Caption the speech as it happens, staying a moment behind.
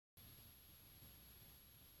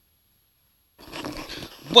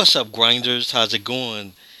What's up, grinders? How's it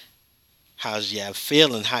going? How's ya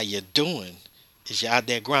feeling? How you doing? Is you out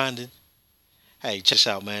there grinding? Hey, check this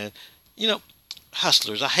out, man. You know,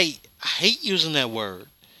 hustlers. I hate using that word.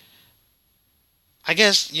 I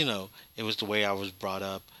guess it was the way I was brought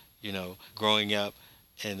up. Growing up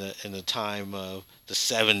in the time of the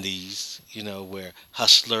 '70s. Where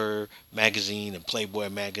Hustler magazine and Playboy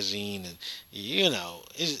magazine and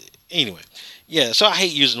anyway. Yeah, so I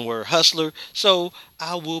hate using the word hustler. So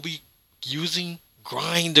I will be using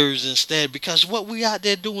grinders instead because what we out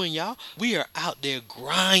there doing, y'all? We are out there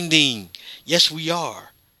grinding. Yes, we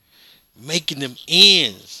are making them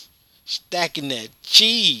ends, stacking that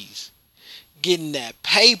cheese, getting that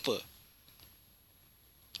paper.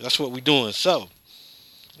 That's what we're doing. So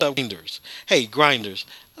grinders. Hey, grinders.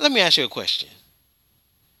 Let me ask you a question.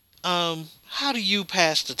 How do you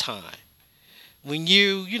pass the time when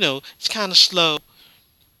it's kind of slow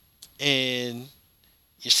and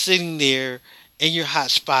you're sitting there in your hot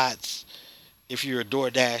spots? If you're a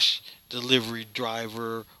DoorDash delivery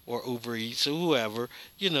driver or Uber Eats or whoever,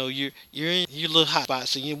 you're in your little hot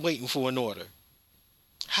spots and you're waiting for an order.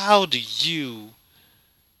 How do you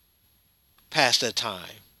pass that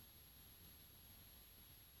time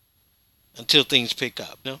until things pick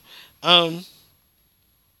up?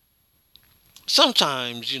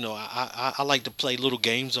 Sometimes I like to play little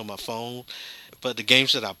games on my phone, but the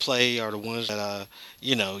games that I play are the ones that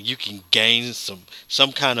you can gain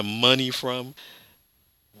some kind of money from,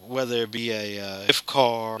 whether it be a gift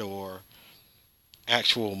card or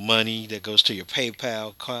actual money that goes to your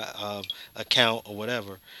PayPal account or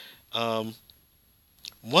whatever. Um,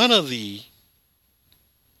 One of the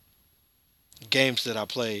games that I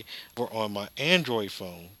play on my Android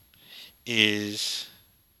phone is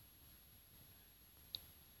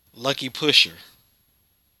Lucky Pusher.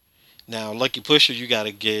 Now, Lucky Pusher, you got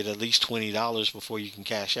to get at least $20 before you can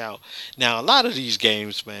cash out. Now, a lot of these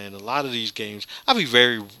games, man, a lot of these games, I'll be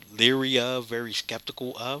very leery of, very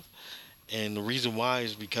skeptical of, and the reason why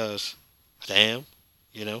is because, damn,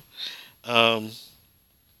 you know, um,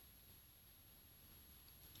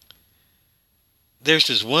 there's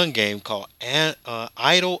this one game called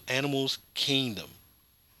Idle Animals Kingdom.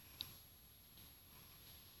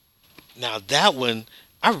 Now, that one,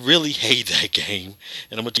 I really hate that game,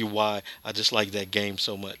 and I'm gonna tell you why I dislike that game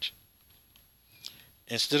so much.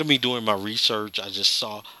 Instead of me doing my research, I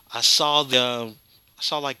saw I saw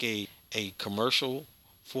like a commercial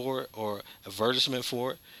for it or advertisement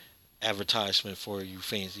for it, advertisement for you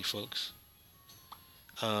fancy folks.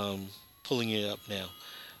 Pulling it up now.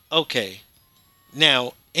 Okay,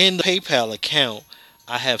 now in the PayPal account,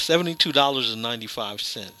 I have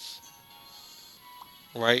 $72.95.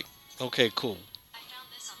 Right? Okay, cool.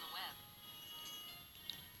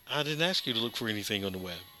 I didn't ask you to look for anything on the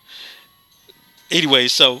web. Anyway,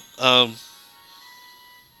 so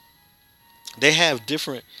they have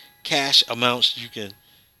different cash amounts you can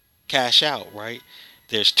cash out, right?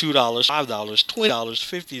 There's $2, $5, $20,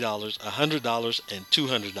 $50, $100, and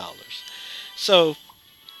 $200. So,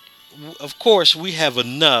 of course, we have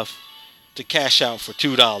enough to cash out for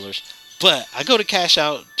 $2. But I go to cash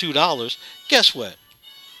out $2. Guess what?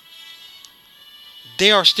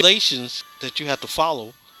 There are stipulations that you have to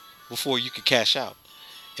follow before you can cash out.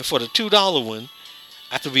 And for the $2 one,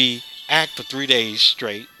 I have to be act for 3 days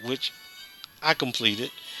straight, which I completed.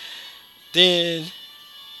 Then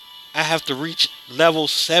I have to reach level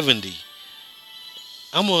 70.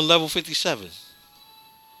 I'm on level 57.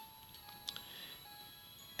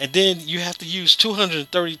 And then you have to use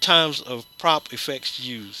 230 times of prop effects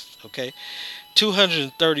used. Okay,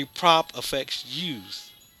 230 prop effects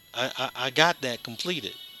used. I got that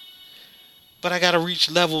completed. But I got to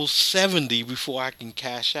reach level 70 before I can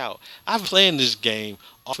cash out. I've been playing this game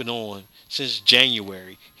off and on since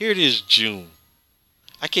January. Here it is June.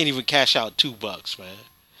 I can't even cash out $2, man.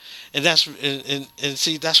 And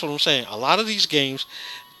see, that's what I'm saying. A lot of these games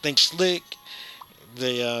think slick.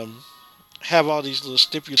 They have all these little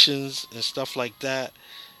stipulations and stuff like that.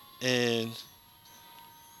 And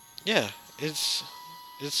yeah, it's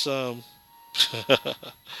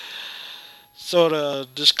sort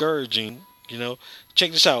of discouraging.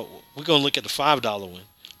 Check this out. We're gonna look at the $5 one.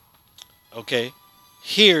 Okay,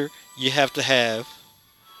 here you have to have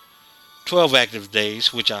 12 active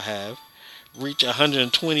days, which I have. Reach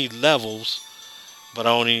 120 levels, but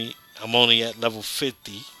I'm only at level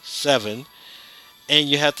 57, and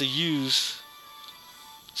you have to use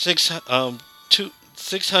six two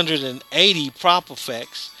 680 prop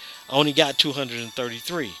effects. I only got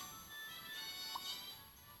 233.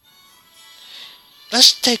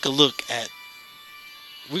 Let's take a look at.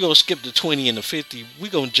 We're gonna skip the 20 and the 50. We're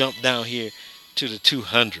gonna jump down here to the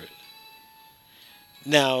 200.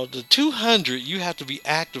 Now, the 200, you have to be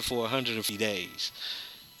active for 150 days.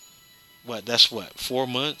 What? That's what? 4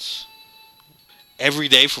 months? Every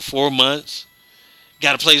day for 4 months?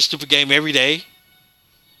 Got to play the stupid game every day?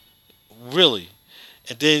 Really?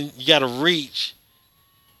 And then you got to reach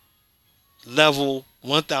level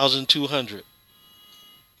 1,200.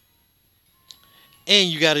 And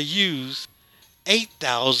you got to use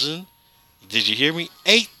 8,000. Did you hear me?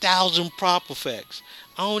 8,000 prop effects.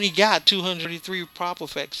 I only got 233 prop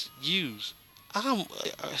effects used.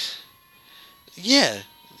 Yeah.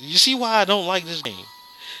 You see why I don't like this game?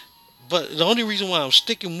 But the only reason why I'm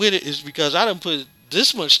sticking with it is because I didn't put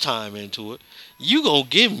this much time into it. You gonna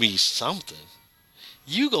give me something.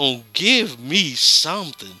 You gonna give me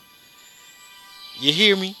something. You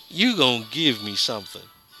hear me? You gonna give me something.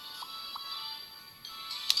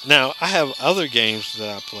 Now I have other games that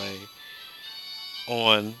I play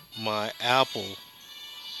on my Apple,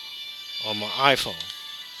 on my iPhone.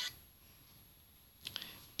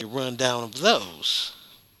 A rundown of those.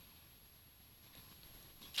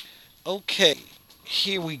 Okay,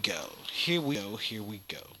 here we go. Here we go. Here we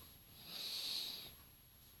go.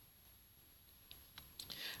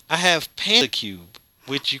 I have Panda Cube,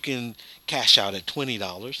 which you can cash out at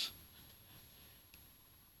 $20.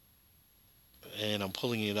 And I'm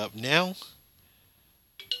pulling it up now.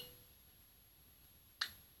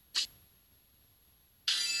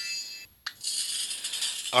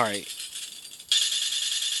 All right,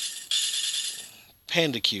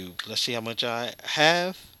 Panda Cube. Let's see how much I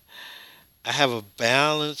have. I have a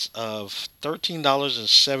balance of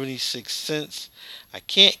 $13.76. I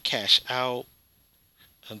can't cash out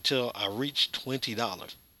until I reach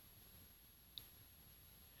 $20.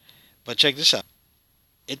 But check this out.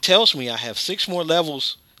 It tells me I have six more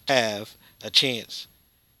levels to have a chance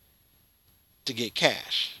to get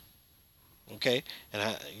cash. Okay?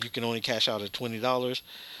 And you can only cash out at $20.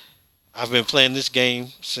 I've been playing this game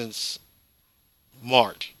since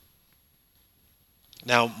March.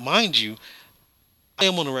 Now, mind you, I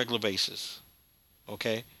am on a regular basis.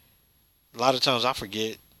 Okay? A lot of times I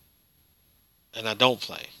forget and I don't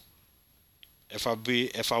play. If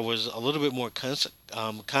I was a little bit more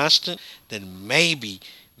constant, then maybe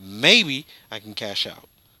I can cash out.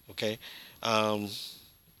 Okay. Um,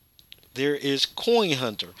 there is Coin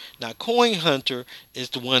Hunter. Now, Coin Hunter is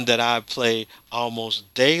the one that I play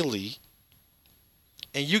almost daily,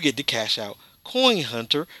 and you get to cash out Coin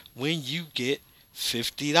Hunter when you get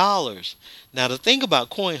 $50. Now, the thing about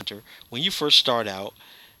Coin Hunter, when you first start out,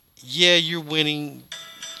 yeah, you're winning.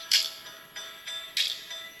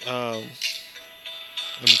 Um,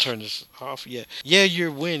 Let me turn this off. Yeah,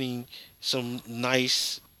 you're winning some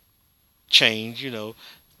nice change.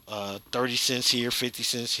 30 cents here, 50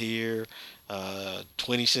 cents here,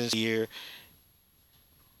 20 cents here,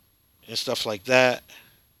 and stuff like that.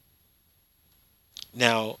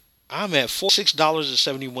 Now I'm at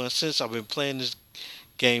 $46.71. I've been playing this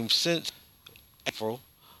game since April,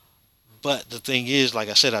 but the thing is, like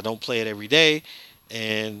I said, I don't play it every day,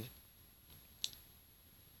 and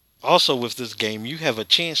also with this game, you have a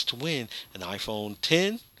chance to win an iPhone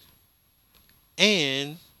 10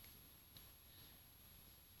 and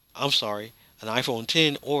I'm sorry, an iPhone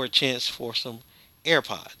 10 or a chance for some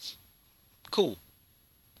AirPods. Cool.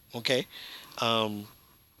 Okay. Um,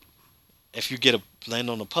 if you get a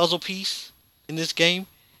land on a puzzle piece in this game,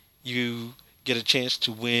 you get a chance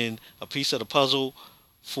to win a piece of the puzzle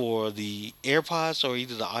for the AirPods or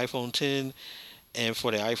either the iPhone 10. And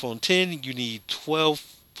for the iPhone 10, you need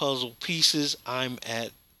 12 puzzle pieces. I'm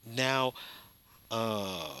at now.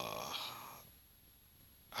 I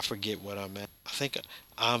forget what I'm at. I think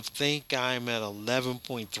I'm at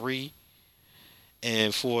 11.3.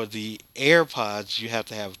 And for the AirPods, you have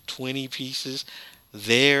to have 20 pieces.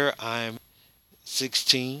 There, I'm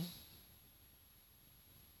 16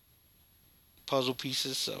 puzzle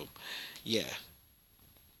pieces. So, yeah.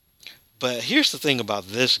 But here's the thing about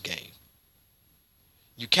this game.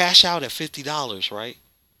 You cash out at $50, right?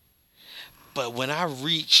 But when I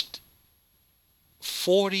reached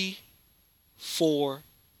 $44,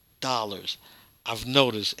 I've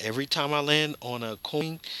noticed every time I land on a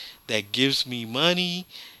coin that gives me money,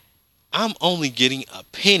 I'm only getting a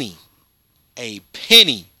penny. A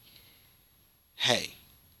penny. Hey.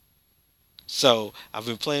 So I've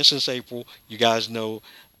been playing since April. You guys know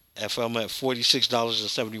if I'm at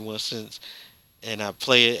 $46.71 and I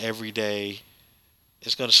play it every day,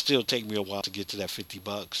 it's going to still take me a while to get to that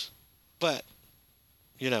 $50. But,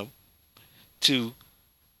 you know, to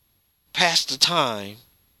pass the time,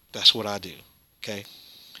 that's what I do. Okay.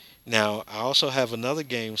 Now, I also have another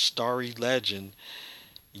game, Starry Legend,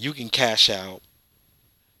 you can cash out.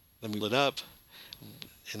 Let me pull it up,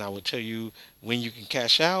 and I will tell you when you can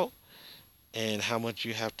cash out and how much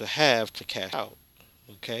you have to cash out.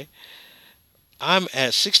 Okay, I'm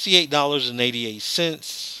at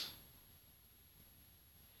 $68.88,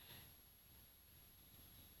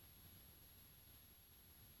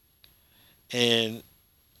 and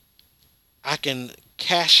I can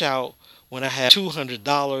cash out when I have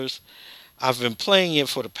 $200. I've been playing it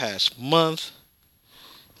for the past month.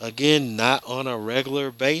 Again, not on a regular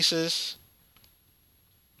basis.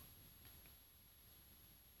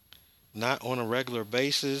 Not on a regular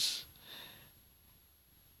basis.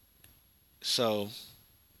 So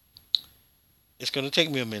it's going to take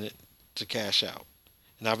me a minute to cash out.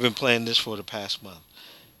 And I've been playing this for the past month.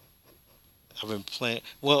 I've been playing,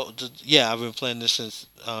 well, yeah, I've been playing this since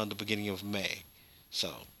the beginning of May.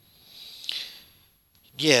 So,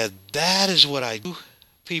 yeah, that is what I do,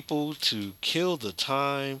 people, to kill the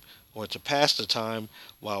time or to pass the time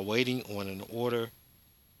while waiting on an order.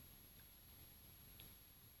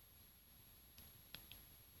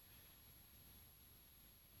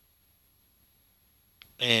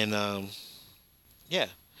 And yeah,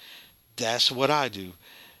 that's what I do.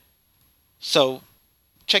 So,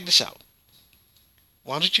 check this out.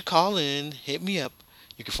 Why don't you call in, hit me up?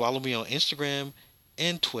 You can follow me on Instagram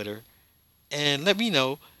and Twitter and let me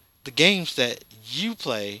know the games that you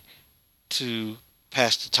play to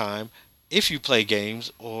pass the time. If you play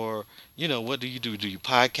games, or what do you do? Do you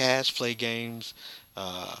podcast, play games,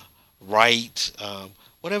 uh, write,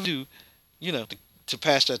 whatever you do, to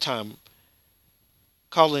pass that time?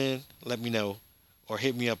 Call in, let me know, or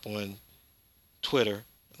hit me up on Twitter.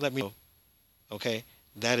 Let me know. Okay,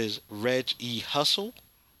 that is Reg E Hustle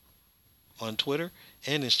on Twitter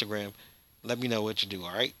and Instagram. Let me know what you do.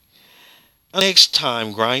 All right. Next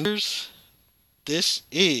time, grinders. This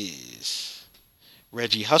is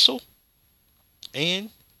Reggie Hustle, and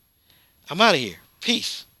I'm out of here.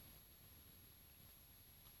 Peace.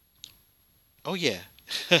 Oh, yeah.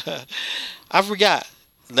 I forgot.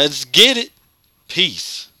 Let's get it.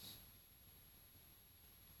 Peace.